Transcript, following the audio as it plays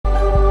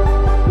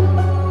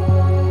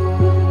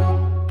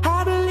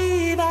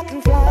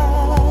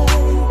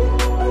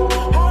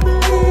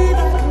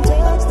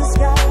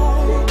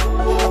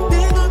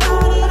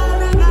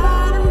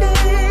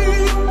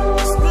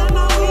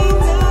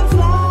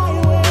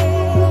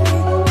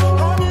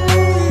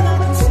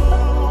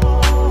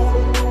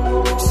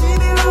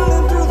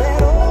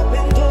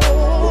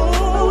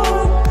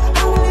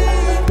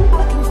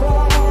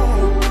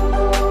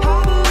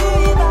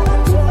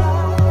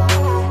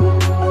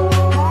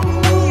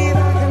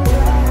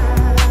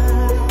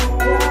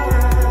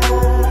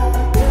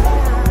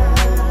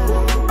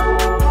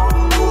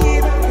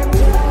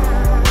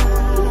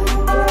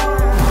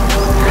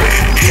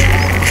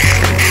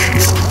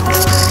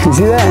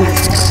see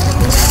that?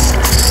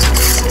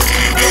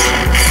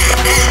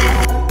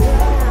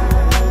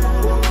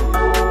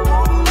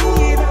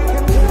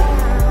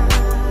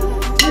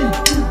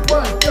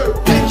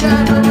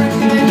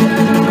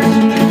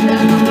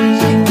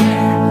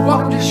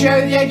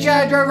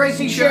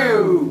 Racing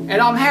Show,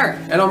 and I'm Harry,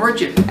 and I'm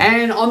Richard,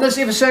 and on this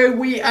episode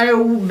we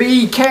will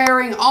be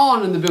carrying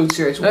on in the build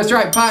series. That's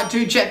right, part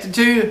 2, chapter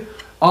 2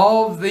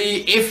 of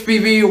the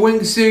Fpv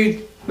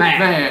Wingsuit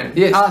Man.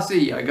 Yes.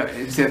 RC, I got it,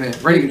 it's in there,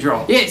 ready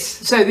control. Yes,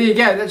 so there you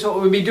go, that's what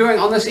we'll be doing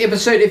on this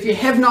episode. If you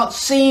have not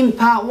seen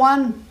part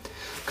 1,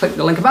 click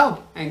the link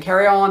above and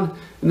carry on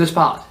in this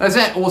part. That's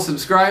it, or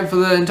subscribe for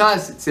the entire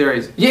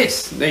series.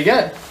 Yes, there you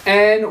go.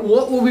 And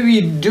what will we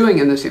be doing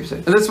in this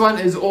episode? And this one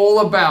is all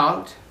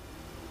about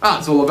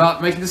it's all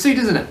about making the suit,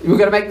 isn't it? We're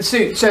going to make the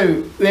suit.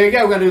 So there you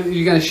go.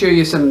 You're going to show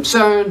you some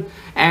sewn,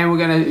 and we're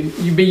going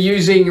to be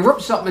using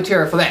Ripstop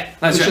material for that.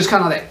 That's which is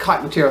kind of that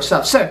kite material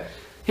stuff. So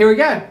here we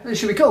go. This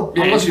should be cool.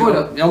 Yeah, I'm looking forward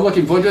to it. I'm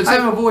looking forward to it.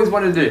 Something I've always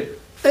wanted to do.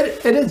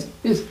 It is.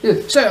 Yes,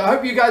 yes. So I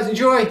hope you guys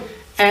enjoy,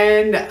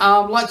 and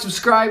like,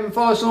 subscribe, and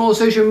follow us on all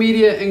social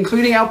media,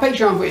 including our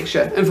Patreon for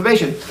extra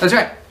information. That's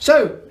right.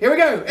 So here we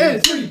go. In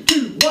 3,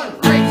 2, 1,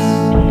 race.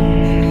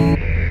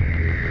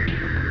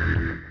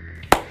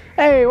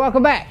 Hey,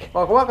 welcome back.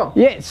 Welcome.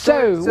 Yes,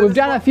 so we've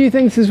done a few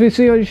things since we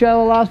saw each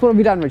other last. What have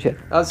we done, Richard?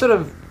 Just sort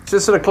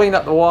of clean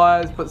up the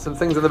wires, put some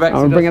things in the back.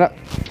 I'll bring it up.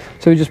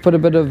 So we just put a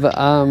bit of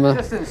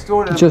just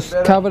installed it. Just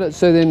covered it,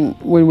 so then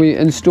when we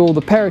install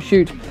the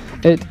parachute,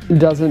 it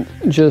doesn't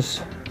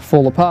just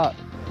fall apart.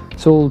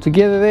 It's all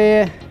together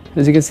there.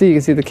 As you can see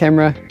the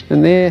camera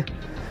in there,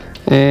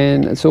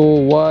 and it's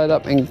all wired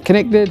up and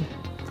connected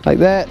like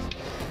that.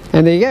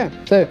 And there you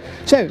go.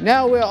 So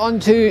now we're on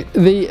to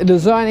the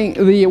designing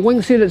the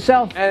wingsuit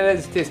itself. And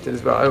it's tested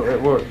as well.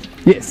 It works.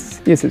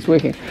 Yes, it's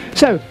working.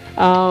 So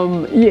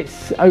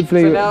yes,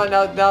 hopefully. So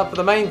now for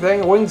the main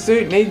thing,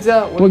 wingsuit needs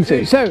a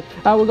wingsuit. So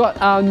we've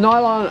got our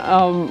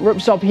nylon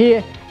ripstop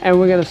here, and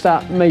we're going to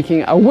start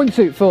making a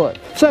wingsuit for it.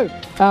 So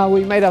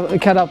we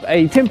cut up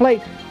a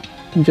template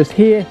just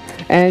here,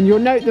 and you'll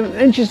note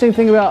the interesting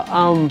thing about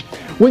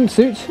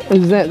wingsuits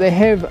is that they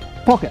have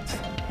pockets.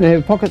 They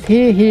have pockets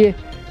here.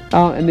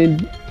 And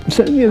then,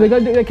 so, you know,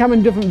 they come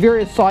in different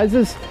various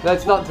sizes.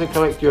 That's not to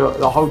collect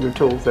hold your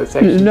tools. That's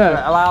actually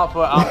to allow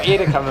for air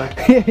to come in.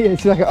 yeah,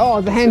 it's like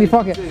it's a handy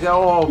pocket.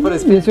 Oh, put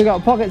so we've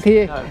got pockets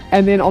here,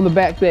 and then on the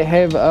back they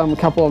have a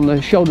couple on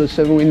the shoulders.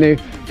 So when they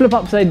flip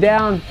upside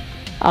down,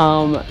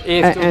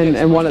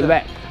 and one at the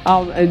back.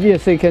 And yeah,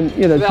 so you can,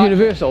 it's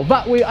universal.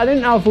 But I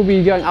don't know if we'll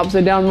be going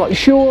upside down. I'm not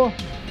sure.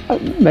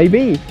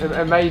 Maybe.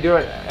 It may do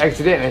it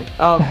accidentally.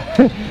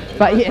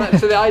 But yeah.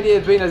 So the idea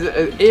has been as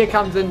air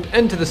comes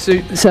into the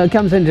suit. So it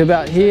comes into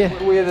about here.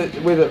 Where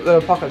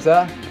the pockets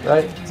are,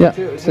 right? Yeah.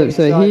 So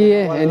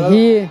here and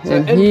here so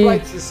and it here.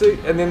 inflates the suit,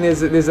 and then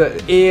there's an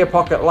air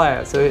pocket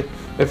layer. So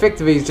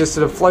effectively, it's just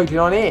sort of floating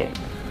on air.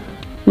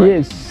 Right?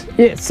 Yes.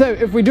 So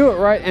if we do it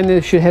right, and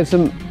this should have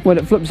some, when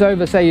it flips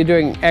over, say you're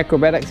doing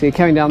acrobatics, you're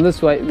coming down this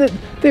way,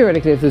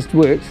 theoretically if this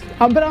works,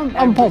 but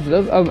I'm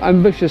positive, I'm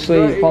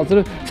ambitiously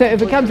positive. So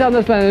if it comes down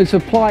this way and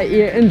supply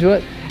air into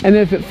it, and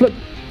then if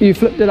you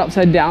flipped it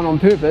upside down on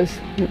purpose,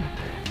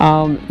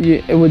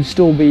 it would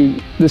still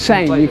be the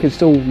same. Inflated. You could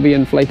still be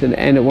inflated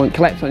and it won't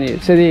collapse on you.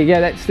 So there you go,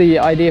 that's the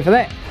idea for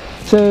that.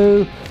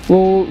 So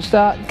we'll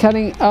start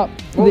cutting up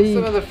What's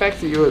some of the facts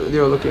that you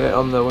were looking at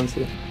on the ones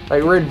here?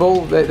 Like Red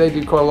Bull, they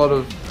do quite a lot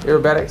of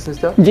aerobatics and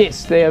stuff?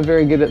 Yes, they are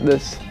very good at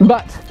this.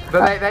 But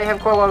they have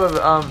quite a lot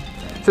of,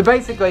 so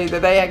basically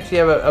they actually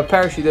have a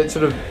parachute that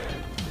sort of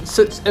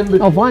sits in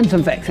between. I'll find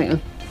some facts, hang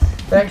on.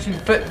 They actually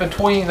fit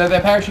between,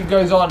 their parachute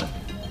goes on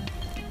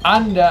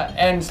under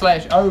and /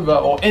 over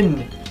or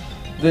in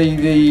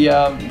the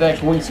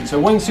actual wingsuit. So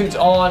wingsuit's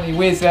on, he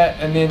wears that,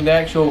 and then the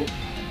actual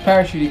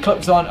parachute he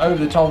clips on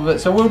over the top of it.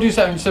 So we'll do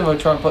something similar,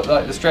 try and put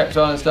like the straps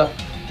on and stuff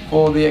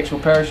for the actual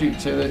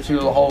parachute, so the two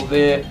little holes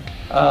there.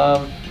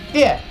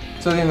 Yeah.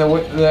 So then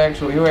he'll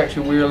actually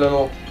wear a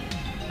little.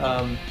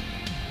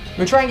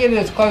 We'll try and get it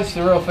as close to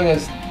the real thing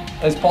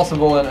as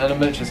possible in a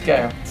miniature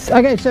scale.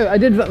 Okay, so I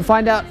did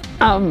find out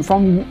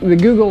from the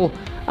Google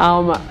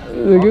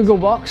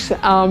box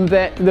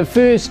that the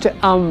first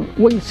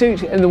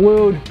wingsuit in the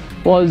world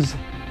was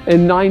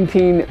in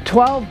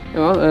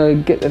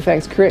 1912. Get the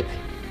facts correct.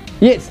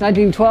 Yes,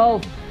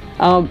 1912,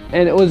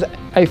 and it was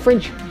a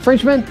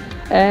Frenchman,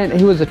 and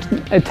he was a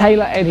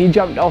tailor, and he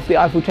jumped off the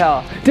Eiffel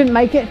Tower. Didn't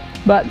make it,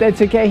 but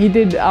that's okay. He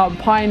did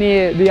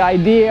pioneer the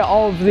idea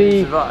of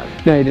the. No,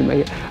 he didn't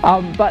make it.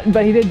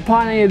 But he did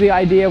pioneer the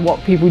idea of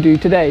what people do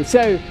today.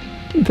 So,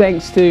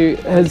 thanks to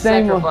his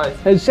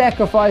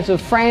sacrifice of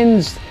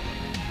Franz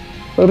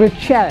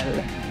Richel.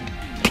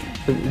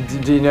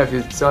 Do you know if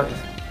it's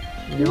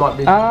you might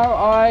be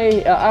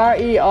R-E-I-C-H-E-L-T.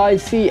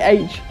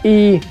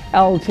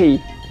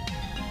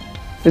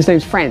 His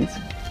name's Franz.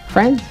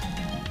 Franz.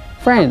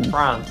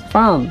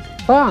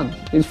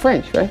 He's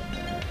French, right?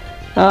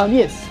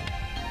 Yes.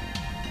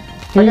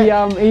 He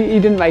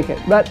didn't make it,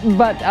 but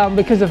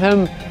because of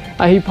him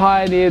he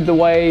pioneered the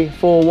way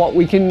for what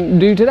we can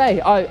do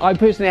today. I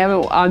personally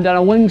haven't done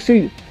a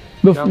wingsuit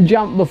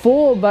jump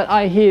before, but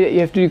I hear that you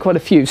have to do quite a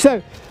few.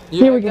 So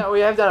here we go.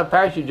 We have done a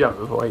parachute jump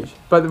before,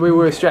 but we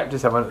were strapped to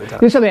someone at the time.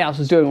 There's somebody else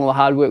was doing all the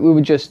hard work. We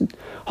were just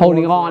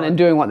holding on and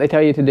doing what they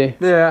tell you to do.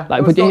 Yeah.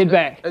 Like put your head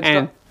back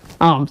and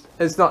arms.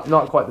 It's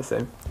not quite the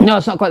same. No,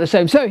 it's not quite the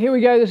same. So here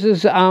we go. This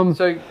is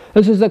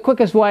this is the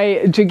quickest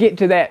way to get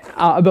to that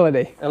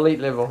ability. Elite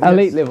level.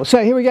 Elite level.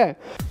 So here we go.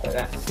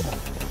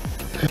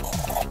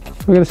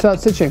 We're going to start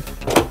stitching.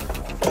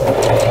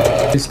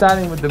 You're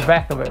starting with the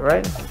back of it,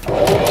 right?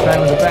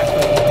 Starting with the back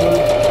of the glue,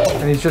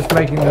 and he's just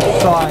making the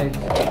side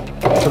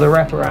for the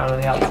wraparound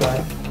on the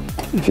outside.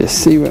 If you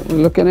see what we're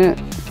looking at.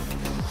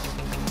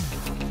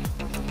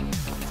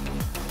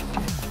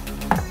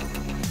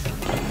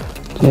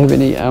 Do you have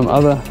any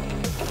other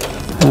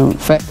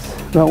facts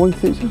about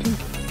wingsuits?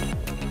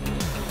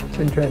 It's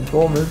in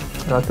Transformers,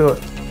 and I thought,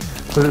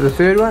 was it the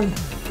third one?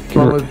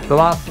 One was the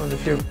last one, the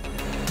ship.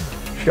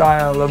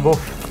 Shia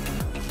LaBeouf,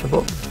 I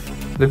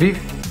think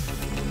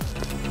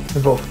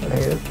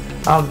it is.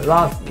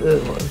 Last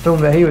film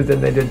that he was in,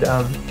 they did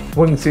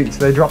wingsuits.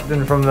 They dropped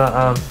in from the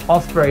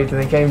Ospreys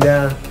and they came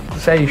down.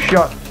 Say he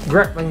shot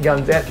grappling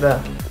guns at the.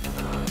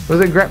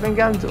 Was it grappling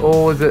guns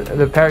or was it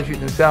the parachute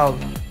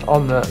themselves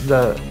on the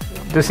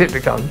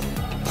Decepticons?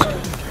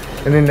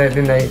 And then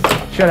they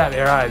shut out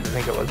their eyes. I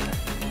think it was.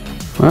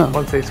 Wow.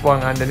 Once they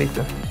swung underneath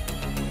them.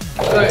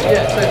 So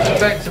yeah, so some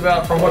facts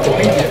about from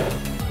Wikipedia.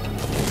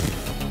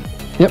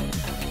 Yep.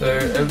 So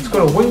it's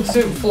called a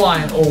wingsuit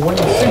flying or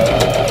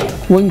wingsuiting.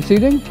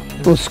 Wingsuiting?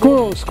 Or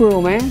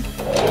squirrel man? A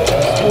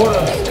sport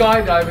of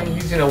skydiving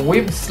using a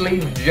web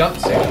sleeve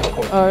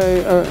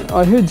jumpsuit.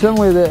 I heard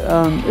somewhere that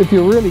if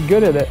you're really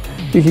good at it,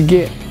 you could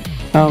get,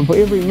 for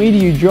every meter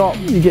you drop,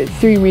 you get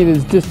 3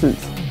 meters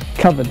distance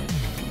covered.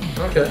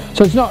 Okay.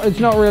 So it's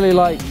not really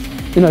like,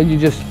 you know, you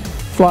just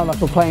fly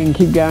like a plane,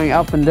 keep going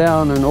up and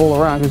down and all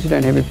around because you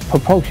don't have any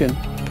propulsion.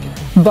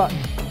 But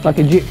like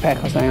a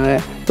jetpack or something like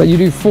that. But you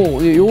do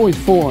fall, you're always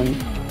falling.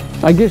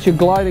 I guess you're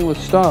gliding with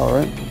style,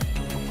 right?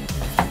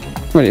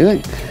 What do you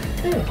think?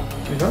 Yeah,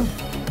 pretty fun.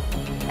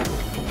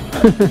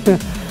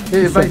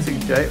 Get your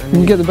basic shape. And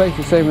you get the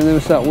basic shape and then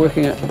we'll start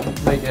working it.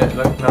 Make it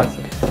look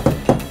nicer.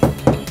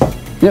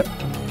 Yep,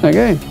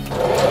 okay.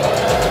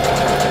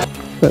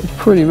 But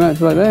pretty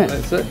much like that.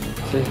 That's it.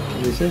 See,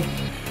 you see?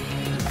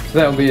 So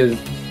that'll be his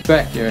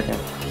back, you reckon?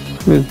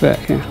 His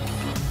back, yeah.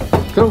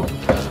 Cool.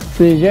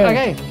 There you go.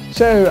 Okay.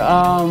 So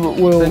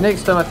the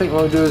next time I think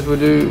what we'll do is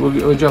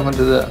we'll jump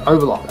into the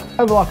overlocker.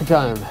 Overlocker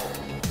time.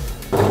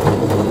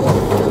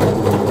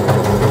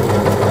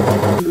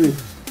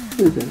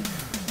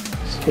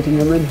 Just getting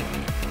them in.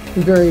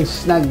 Very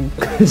snug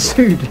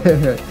suit.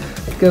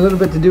 Got a little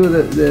bit to do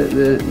with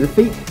the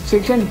feet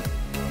section.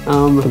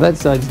 That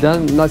side's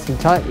done, nice and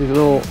tight. There's a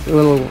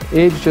little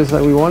edge just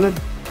like we wanted.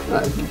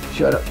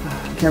 Shut up.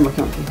 Camera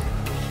can't see.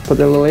 Put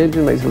that little edge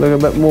and makes it look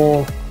a bit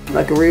more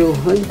like a real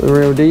thing. The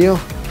real deal.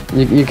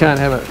 You can't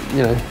have it,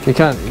 you know, you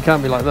can't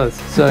be like this.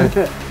 So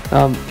can't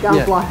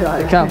fly like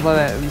that. Can't fly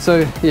that.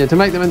 So yeah, to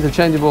make them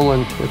interchangeable,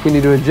 and if we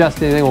need to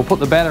adjust anything, we'll put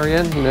the battery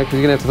in, you know, because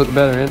you're gonna have to put the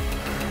battery in.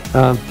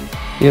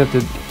 You have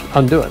to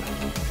undo it.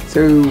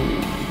 So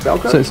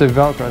Velcro? So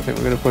Velcro I think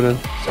we're gonna put in.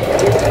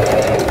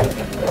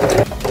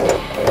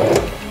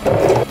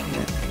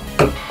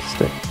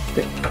 Stick.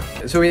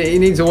 So he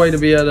needs a way to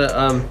be able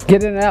to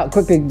get in and out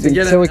quickly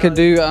so we can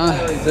do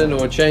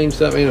or change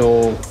something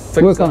or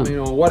fix something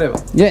or whatever.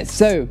 Yes,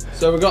 so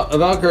we've got a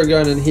Velcro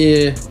going in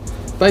here.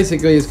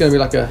 Basically it's going to be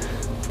like a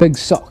big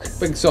sock.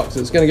 Big sock. So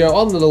it's going to go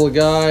on the little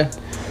guy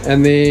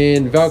and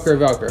then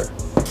Velcro.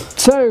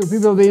 So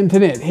people of the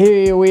internet,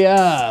 here we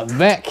are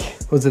back.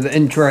 Was it the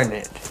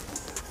intranet?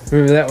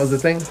 Remember that was the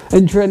thing?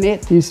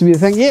 Intranet used to be a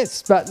thing,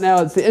 yes, but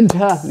now it's the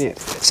internet.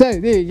 So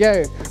there you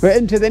go, we're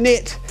into the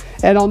net.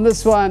 And on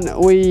this one,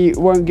 we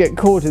won't get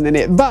caught in the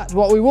net. But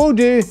what we will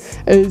do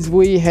is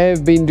we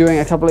have been doing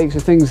a couple of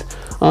extra things.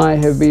 I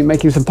have been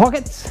making some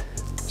pockets,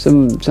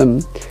 some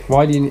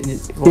why do you need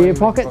ear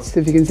pockets,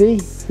 if you can see,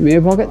 some ear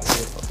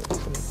pockets.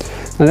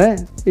 Like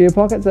that, ear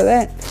pockets like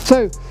that.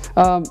 So,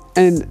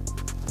 and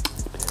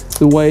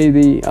the way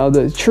the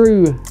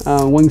true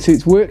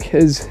wingsuits work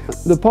is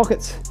the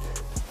pockets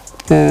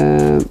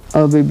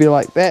will be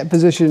like that,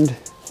 positioned,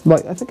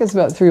 like I think it's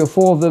about 3 or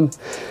 4 of them,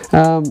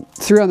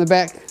 3 on the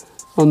back,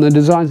 on the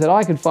designs that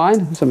I could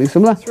find, something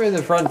similar. 3 in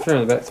the front, 3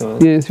 on the back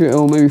something. Yeah, 3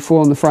 or maybe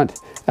 4 on the front.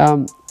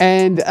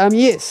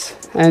 Yes,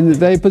 and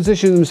they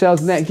position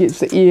themselves and that gets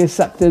the air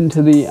sucked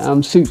into the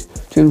suit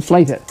to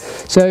inflate it.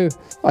 So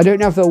I don't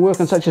know if they'll work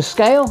on such a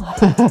scale,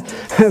 but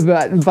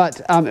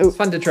it's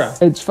fun to try.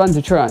 It's fun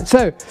to try.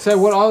 So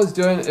what I was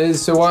doing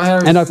is,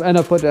 and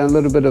I put down a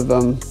little bit of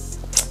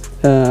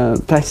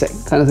plastic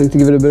kind of thing to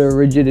give it a bit of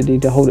rigidity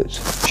to hold its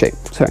shape.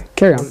 Sorry,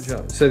 carry on.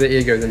 So the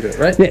air goes into it,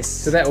 right? Yes.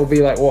 So that will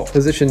be like what,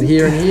 positioned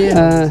here and here?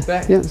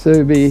 Back? Yeah, so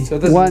it'll be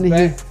one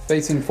here.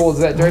 Facing forwards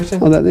that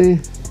direction? Oh, that there.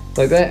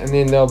 Like that, and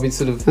then there'll be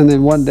sort of... And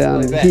then one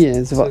down like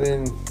here. So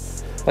then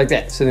like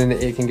that, so then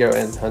the air can go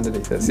in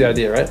underneath. That's the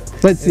idea, right?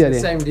 That's the idea.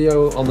 Same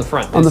deal on the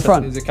front. On the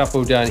front. There's a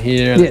couple down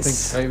here, and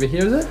Yes. I think over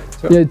here is it?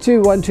 Yeah,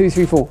 2, 1, 2,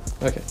 3, 4.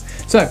 Okay.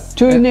 So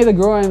 2 near the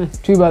groin,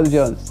 2 by the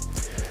joints.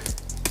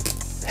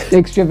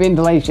 Extra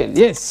ventilation.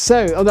 Yes.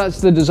 So that's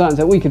the designs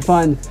that we could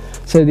find.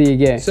 So there you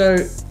go.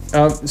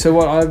 So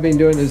what I've been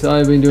doing is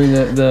I've been doing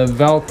the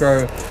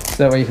Velcro,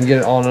 so that way you can get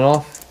it on and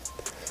off.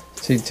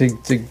 To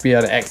be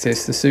able to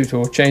access the suit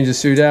or change the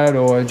suit out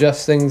or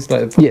adjust things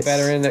like put the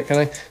battery in, that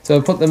kind of thing. So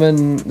I put them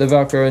in the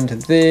Velcro into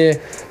there,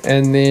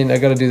 and then I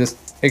got to do this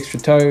extra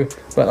toe,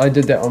 but I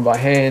did that one by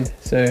hand.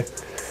 So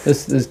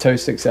this toe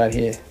sticks out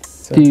here.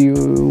 So, do you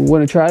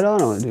want to try it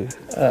on or do?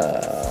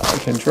 I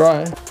can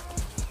try.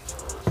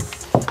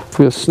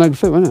 For a snug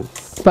fit, wouldn't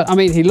it? But I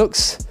mean, he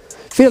looks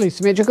fairly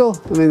symmetrical.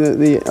 I mean,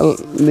 the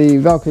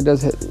Velcro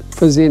does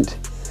present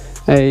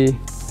a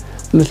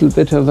little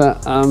bit of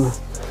a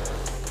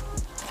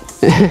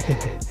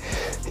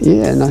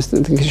yeah, nice.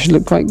 I think it should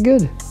look quite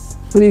good.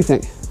 What do you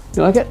think?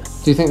 You like it?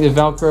 Do you think the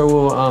Velcro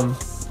will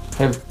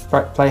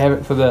play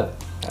havoc for the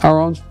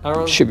Arons?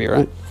 Should be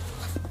right.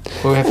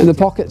 And the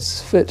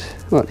pockets fit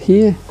what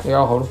here? Yeah,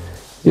 I'll hold them.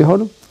 You hold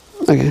them?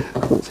 Okay.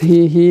 What's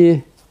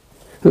here?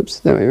 Oops,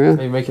 that way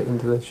around. You make it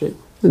into the shape.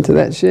 Into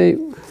that shape.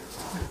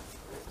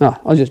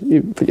 Oh,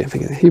 you put your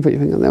finger there. You put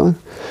your finger on that one.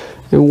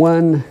 And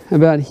one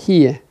about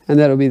here, and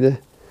that'll be the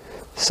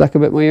suck a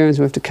bit more air, so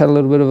we have to cut a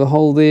little bit of a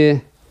hole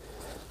there.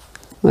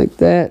 Like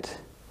that,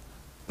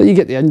 but you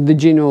get the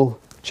general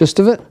gist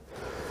of it.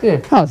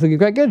 Yeah. Oh, it's looking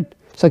quite good.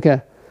 It's like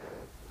a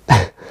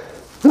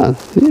oh,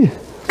 yeah.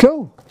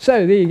 Cool.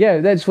 So there you go.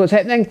 That's what's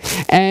happening.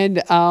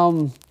 And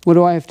what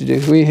do I have to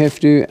do? We have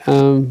to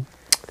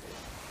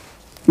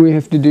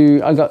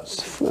do. I got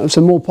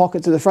some more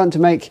pockets at the front to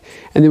make,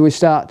 and then we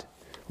start.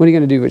 What are you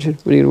going to do, Richard?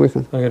 What are you going to work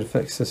on? I'm going to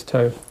fix this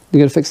toe. You're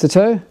going to fix the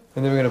toe, and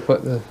then we're going to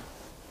put the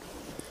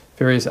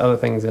various other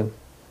things in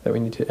that we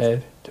need to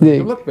add to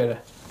make it look better.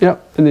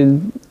 Yep,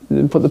 and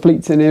then put the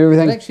pleats in and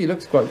everything. It actually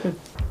looks quite good.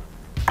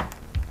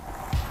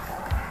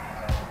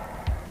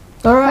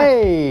 All right.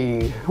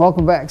 Hey,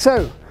 welcome back.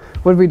 So,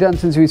 what have we done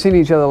since we've seen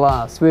each other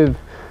last? We've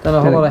done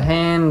a whole lot of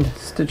hand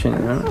stitching,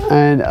 right?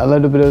 And a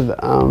little bit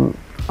of,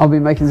 I've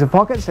been making some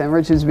pockets, and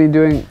Richard's been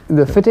doing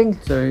the fitting.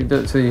 So you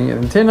can get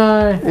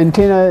antennae.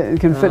 Antenna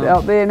can fit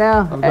out there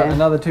now. I've got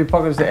another 2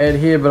 pockets to add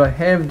here, but I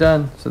have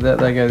done, so that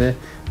they go there.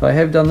 But I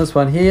have done this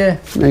one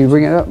here. Now you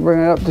bring it up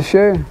to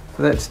show.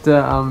 So that's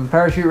the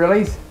parachute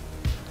release.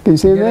 Can you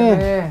see it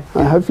there?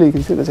 Hopefully you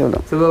can see it. Let's have a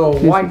look. It's a little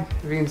white,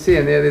 if you can see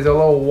in there, there's a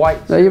little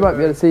white. No, you might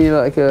be able to see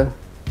like a...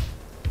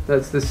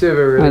 That's the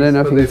servo release. I don't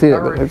know if you can see it,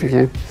 but hope you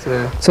can.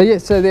 So yeah,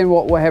 so then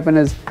what will happen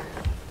is...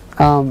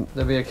 there'll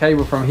be a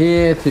cable from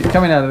here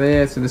coming out of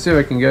there, so the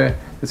servo can go.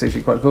 It's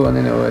actually quite cool, and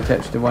then it will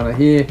attach to one of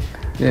here.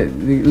 The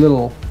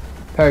little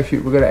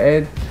parachute we're going to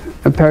add.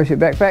 A parachute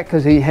backpack,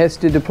 because he has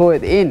to deploy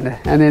at the end.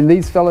 And then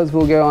these fellas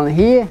will go on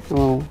here.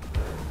 We'll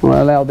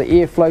allow the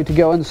airflow to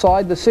go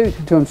inside the suit,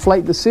 to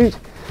inflate the suit,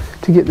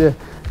 to get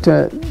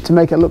to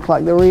make it look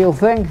like the real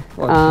thing.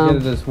 Well, to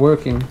get it as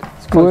working.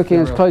 As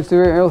close to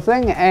the real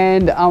thing.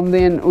 And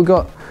then we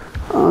got,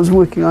 I was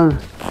working on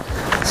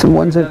some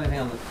ones that...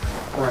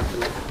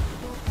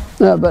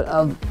 but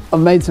I've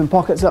made some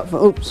pockets up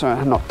for, oops, sorry,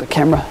 I knocked the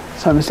camera.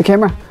 Sorry, Mr.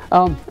 Camera.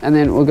 And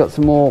then we've got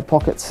some more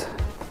pockets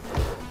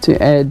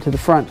to add to the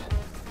front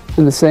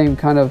in the same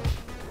kind of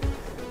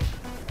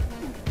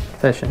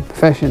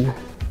fashion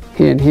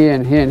here and here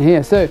and here and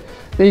here. So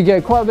there you go,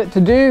 quite a bit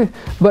to do,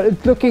 but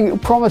it's looking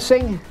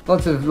promising.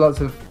 Lots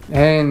of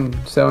hand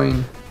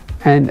sewing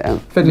and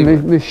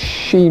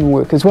machine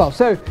work as well.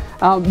 So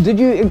did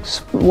you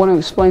want to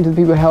explain to the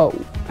people how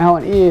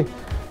an air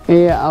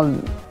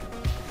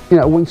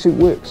wingsuit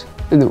works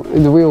in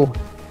the real,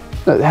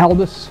 how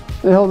this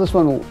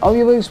one will,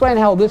 you'll explain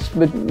how this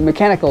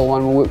mechanical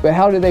one will work, but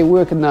how do they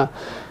work in the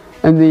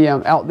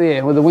out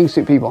there with the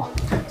wingsuit people?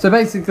 So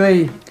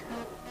basically,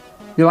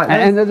 you like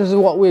and this is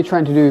what we're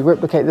trying to do,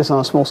 replicate this on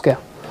a small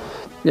scale.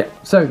 Yeah,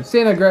 so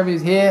center of gravity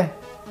is here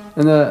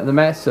in the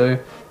mass, so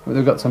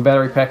we've got some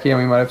battery pack here,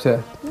 and we might have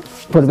to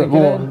put a bit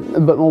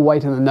more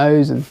weight on the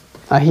nose and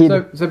a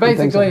head. So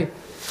basically,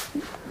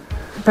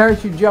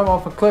 parachute jump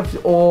off a cliff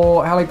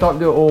or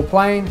helicopter or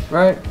plane,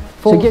 right?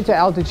 So he gets to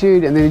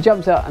altitude, and then he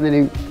jumps out, and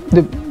then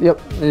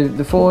he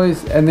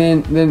deploys, and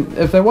then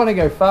if they want to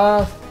go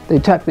fast, they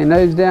tuck their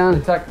nose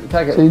down. Tuck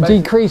it. So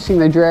decreasing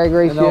the drag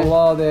ratio. And they'll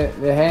lower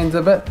their hands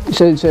a bit.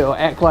 So it'll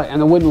act like, and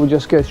the wind will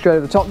just go straight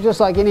over the top, just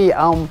like any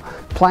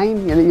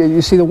plane.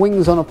 You see the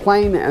wings on a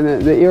plane, and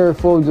the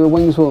aerofoil of the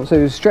wings will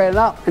straight it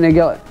up, and they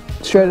go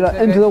straight it up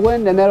into the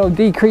wind, and that'll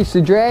decrease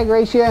the drag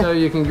ratio. So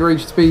you can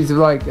reach speeds of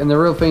like, in the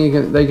real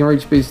thing, they can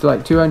reach speeds to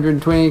like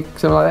 220,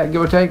 something like that,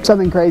 give or take.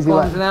 Something crazy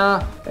kilometers an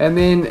hour, and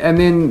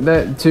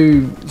then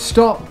to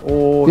stop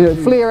or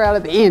flare out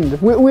at the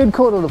end. We'd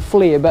call it a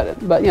flare, but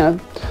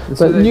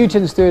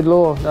Newton's third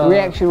law,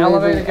 reaction.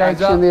 Elevator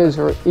goes up. There's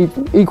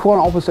equal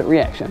and opposite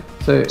reaction.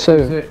 So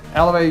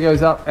elevator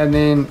goes up, and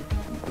then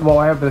what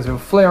will happen is it'll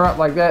flare up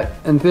like that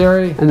in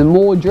theory. And the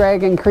more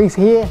drag increase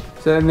here.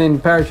 So and then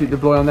parachute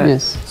deploy on that.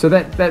 Yes. So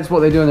that's what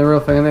they do in the real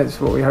thing, and that's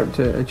what we hope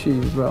to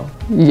achieve as well.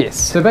 Yes.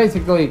 So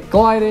basically,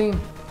 gliding,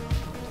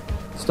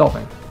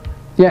 stopping.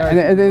 Yeah,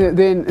 and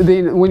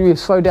then when you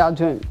slow down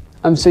to it,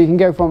 so you can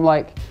go from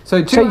like, so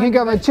you can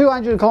go from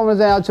 200 kilometers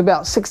an hour to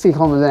about 60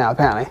 kilometers an hour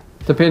apparently.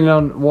 Depending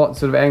on what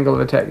sort of angle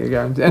of attack you're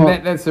going to.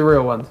 And that's the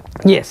real one.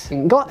 Yes.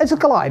 It's a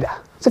glider.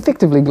 It's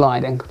effectively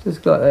gliding.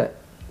 Just like that.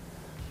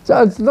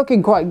 So it's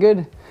looking quite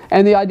good.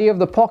 And the idea of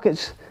the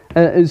pockets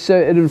is so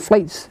it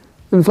inflates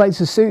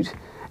the suit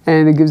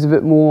and it gives a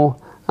bit more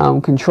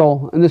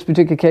control. In this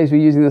particular case, we're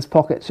using this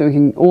pocket so we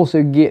can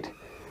also get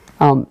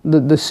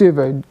the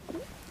servo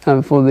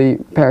for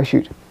the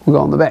parachute. We'll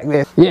go on the back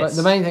there. Yes.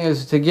 But the main thing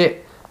is to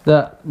get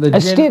the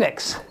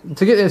aesthetics.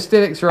 To get the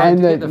aesthetics right,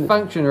 and to get the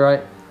function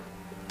right.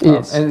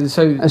 Yes. And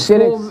so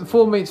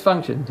form meets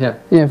function. Yeah.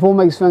 Yeah, form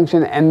meets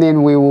function, and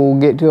then we will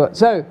get to it.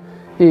 So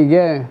here you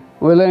go.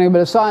 We're learning a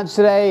bit of science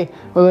today.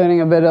 We're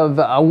learning a bit of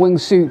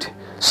wingsuit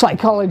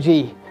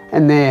psychology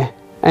in there.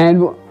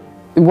 And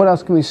what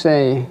else can we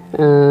say?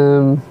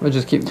 We'll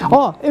just keep.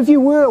 Oh, if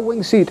you were a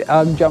wingsuit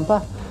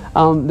jumper,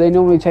 they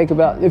normally take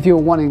about, if you're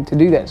wanting to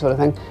do that sort of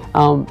thing,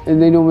 and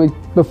they normally,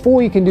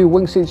 before you can do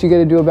wingsuits, you got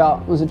to do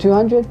about, was it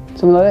 200?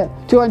 Something like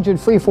that? 200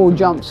 free fall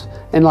jumps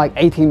in like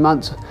 18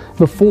 months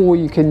before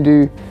you can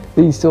do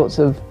these sorts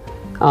of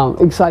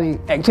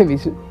exciting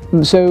activities.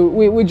 So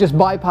we're just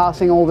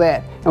bypassing all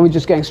that and we're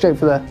just going straight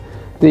for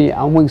the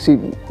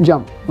wingsuit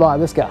jump via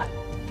this guy.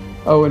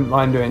 I wouldn't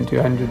mind doing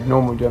 200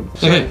 normal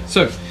jumps. Okay,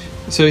 so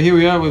here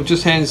we are. We've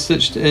just hand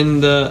stitched in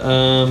the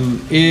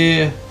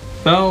air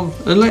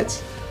valve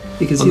inlets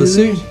on the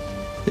suit.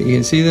 I think you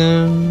can see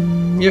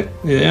them. Yep,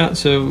 yeah.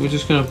 So we're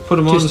just going to put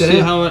them on to see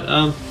how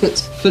it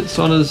fits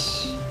on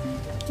his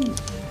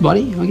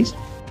body, I guess.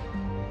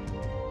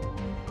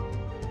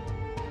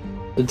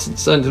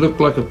 It's starting to look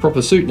like a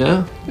proper suit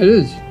now. It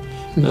is.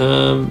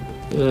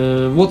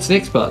 What's the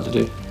next part to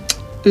do?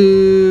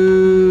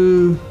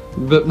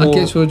 Bit more, I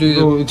guess we'll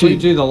do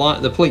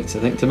the pleats, I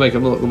think, to make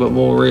them look a bit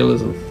more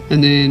realism.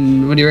 And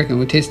then, what do you reckon?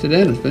 We'll test it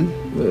out a bit.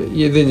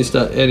 Yeah, then you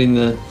start adding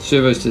the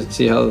servos to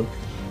see how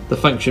the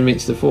function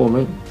meets the form,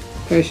 right?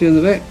 Parachute on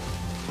the back.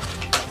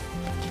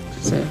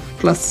 So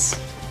plus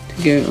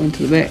to go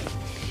onto the back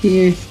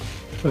here.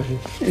 Okay.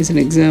 As an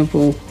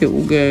example, it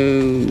will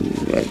go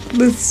like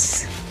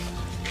this.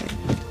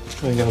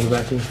 I go on the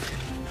back here.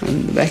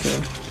 On the back of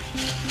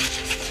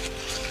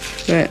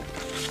that,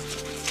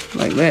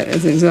 like that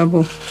as an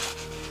example.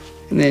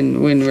 And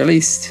then when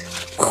released,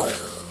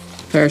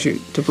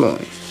 parachute deploy.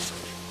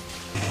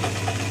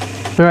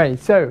 Alright,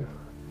 so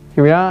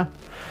here we are.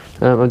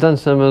 I've done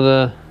some of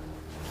the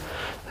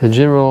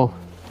general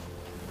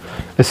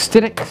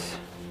aesthetics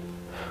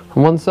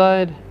on one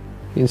side,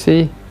 you can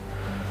see.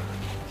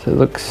 So it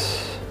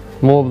looks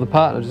more of the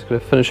part. I'm just going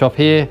to finish off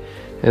here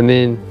and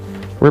then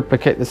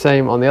replicate the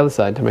same on the other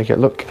side to make it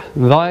look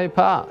thy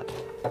part.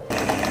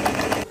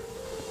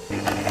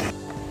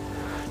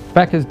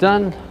 Back is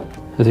done,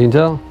 as you can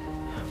tell.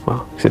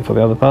 Well, except for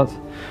the other parts.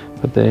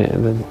 But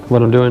and then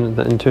what I'm doing,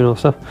 the internal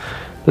stuff.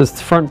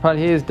 This front part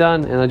here is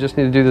done, and I just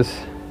need to do this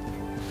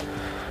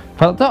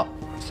part at the top.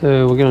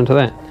 So we'll get onto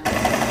that.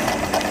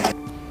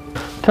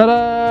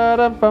 Ta-da!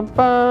 Dum, bum,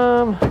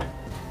 bum.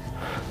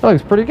 That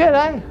looks pretty good,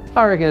 eh?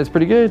 I reckon it's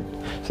pretty good.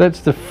 So that's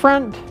the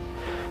front,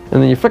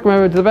 and then you flick them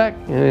over to the back,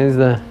 and there's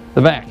the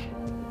back.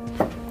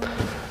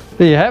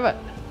 There you have it.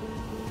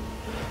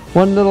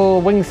 One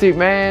little wingsuit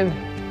man,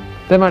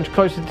 that much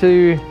closer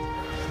to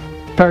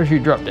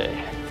parachute drop day.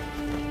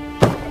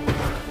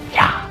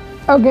 Yeah.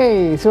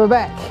 Okay, so we're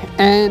back,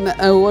 and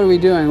what are we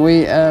doing?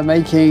 We are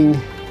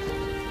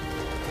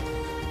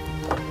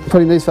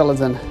putting these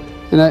fellas in.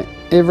 You know,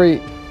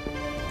 every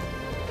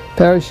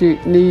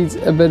parachute needs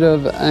a bit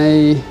of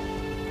a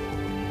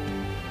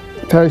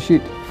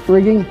parachute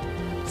rigging.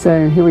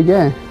 So here we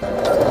go.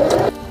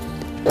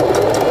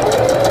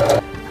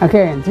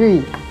 Okay, in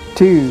 3,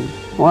 2,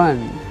 1.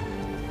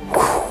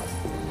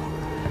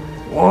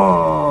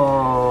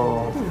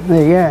 Whoa!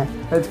 There you go.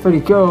 That's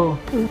pretty cool.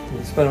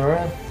 Spin them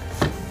around.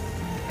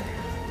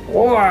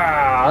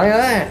 Wow! Look at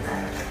that.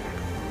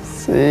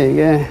 So there you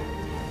go.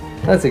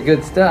 That's a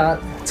good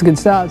start. It's a good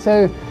start.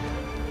 So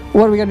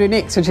what are we going to do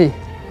next, Richie?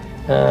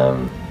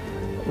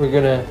 We're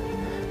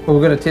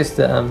gonna test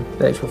the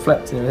actual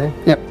flaps and everything.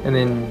 Yep. And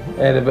then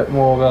add a bit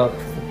more of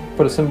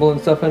put a symbol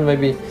and stuff in.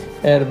 Maybe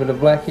add a bit of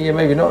black here.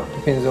 Maybe not.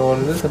 Depends on what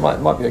it is. It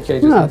might be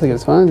okay. No, I think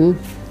it's fine. Yeah.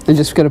 And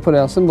just got to put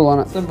our symbol on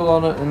it. Symbol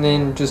on it, and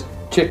then just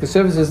check the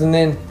surfaces, and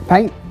then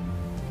paint.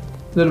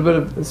 A little bit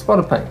of a spot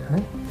of paint. I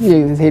think.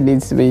 Yeah, his head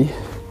needs to be.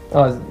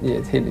 Oh yeah,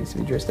 his head needs to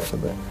be dressed up a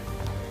bit.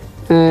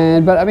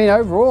 But I mean,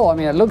 overall, I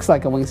mean, it looks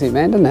like a wingsuit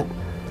man, doesn't it?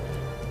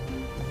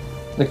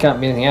 There can't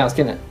be anything else,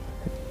 can it?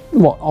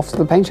 What, off to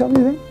the paint shop,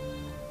 do you think?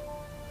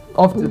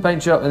 Off to the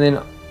paint shop,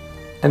 and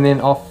then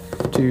off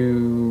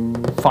to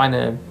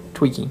finer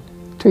tweaking.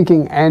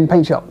 Tweaking and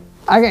paint shop.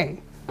 Okay.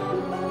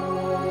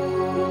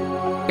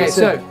 Okay,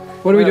 so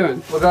what are we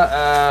doing? We've got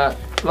a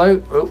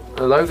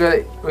logo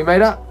that we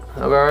made up.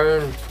 of our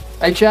own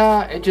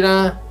HR,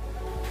 H&R.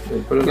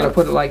 I'm gonna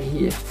put it like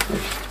here.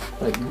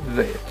 Like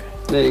that.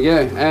 There you go.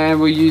 And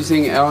we're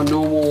using our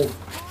normal,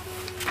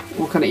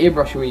 what kind of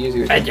airbrush are we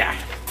using? There you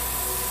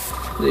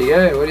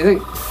go, what do you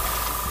think?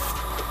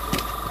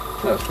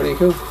 That's pretty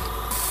cool.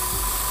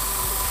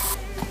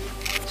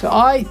 So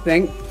I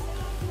think,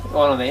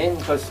 One on the end,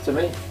 closest to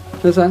me.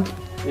 this one,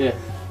 Yeah.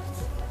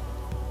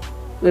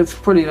 looks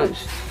pretty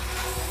nice.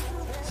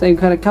 Same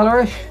kind of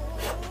colorish.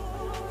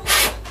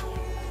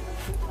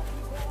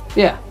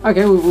 Yeah,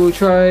 okay, we'll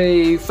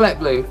try flat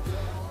blue.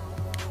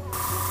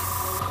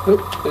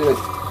 Oop, what do you think?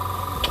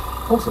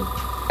 Awesome.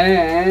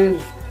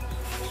 And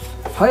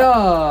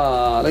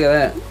hiya! Look at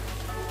that.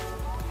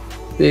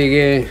 There you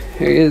go.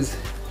 Here it is.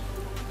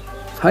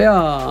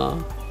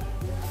 Hiya!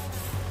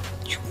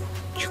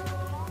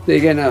 There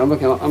you go. No, I'm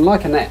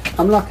liking that.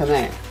 I'm liking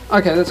that.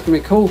 Okay, that's gonna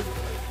be cool.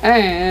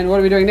 And what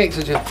are we doing next,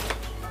 Richard?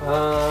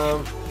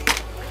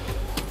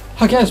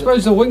 Okay, I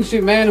suppose the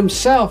wingsuit man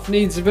himself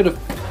needs a bit of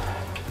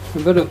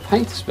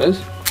paint, I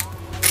suppose.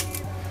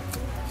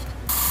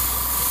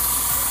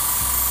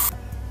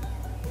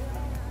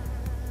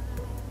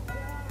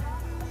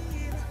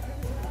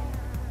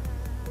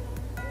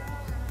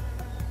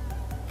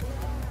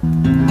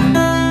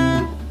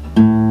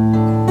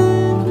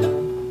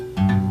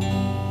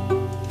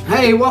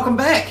 Hey, welcome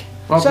back.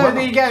 Welcome.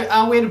 There you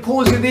go. We had to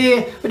pause it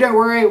there, but don't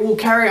worry, we'll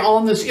carry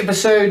on this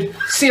episode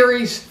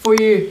series for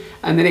you.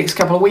 In the next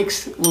couple of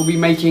weeks, we'll be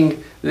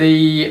making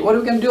the. What are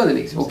we going to do in the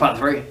next episode? Well, part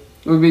 3.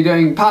 We'll be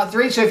doing part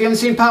 3. So if you haven't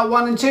seen part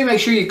 1 and 2, make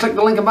sure you click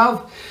the link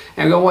above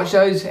and go watch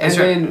those. And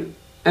then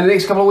in the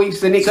next couple of weeks,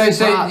 the next part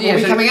will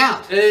be coming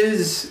out.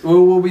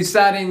 We'll be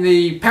starting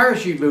the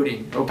parachute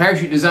building, or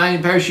parachute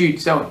design, parachute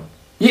sewing.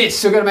 Yes,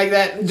 so we're going to make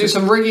that, do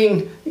some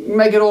rigging,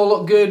 make it all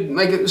look good,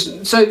 make it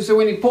so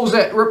when he pulls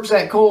that, rips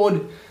that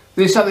cord,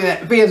 there's something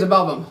that appears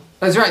above him.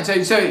 That's right.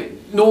 So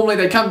normally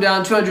they come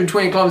down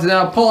 220 kilometers an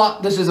hour, pull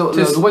up. This is the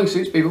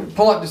wingsuits, people.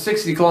 Pull up to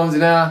 60 kilometers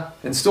an hour,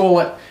 install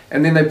it,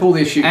 and then they pull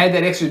their chute. Add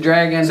that extra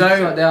drag in,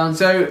 slow it down.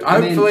 So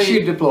hopefully,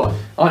 chute deploy.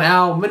 On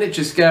our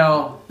miniature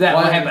scale, that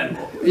will happen.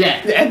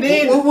 Yeah, and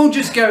then we'll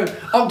just go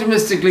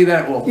optimistically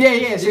that it will.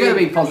 Yeah. So you got to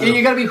be positive. Yeah,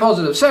 you got to be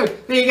positive. So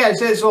there you go.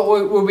 So that's what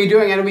we'll be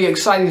doing, and it'll be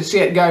exciting to see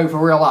it go for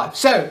real life.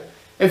 So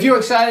if you're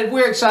excited,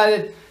 we're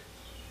excited.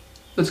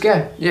 Let's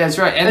go. Yeah, that's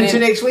right. And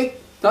until next week.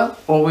 No?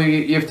 Or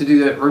you have to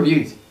do the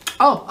reviews.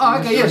 Oh,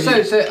 okay, yeah.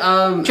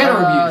 So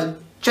channel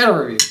reviews. Channel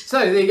reviews. So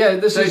there you go.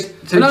 This is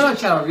not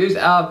channel reviews.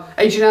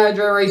 H&R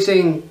Drone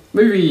Racing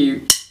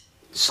movie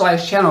 /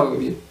 channel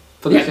review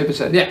for this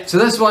episode. Yeah. So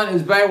this one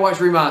is Baywatch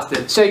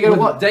Remastered. So you got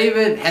what?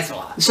 David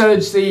Hasselhoff. So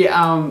it's the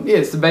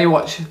it's the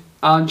Baywatch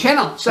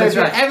channel. So if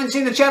you haven't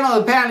seen the channel,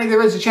 apparently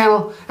there is a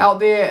channel out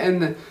there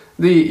in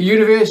the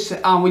universe.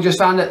 We just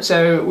found it.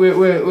 So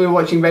we're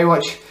watching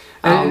Baywatch.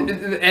 And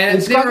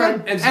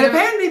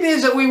apparently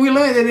we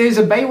learned that there's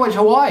a Baywatch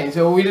Hawaii,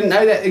 so we didn't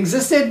know that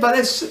existed, but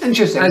it's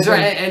interesting. That's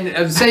right,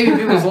 and saving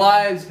people's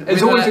lives,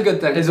 it's always a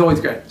good thing. It's always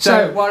great.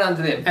 So well done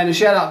to them. And a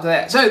shout out to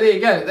that. So there you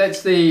go,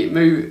 that's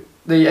the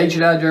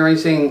H&R Drone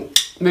Racing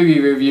movie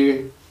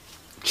review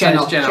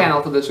channel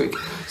for this week.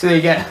 So there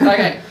you go.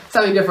 Okay,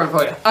 something different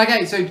for you.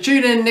 Okay, so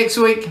tune in next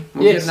week,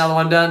 we'll get another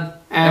one done.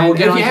 And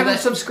we'll if you haven't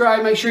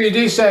subscribed, make sure you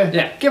do so.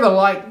 Yeah. Give it a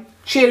like,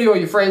 share to all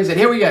your friends, and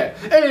here we go.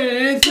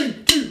 And 3,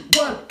 2,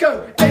 1,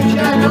 go! H&R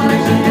Drone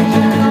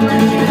Racing.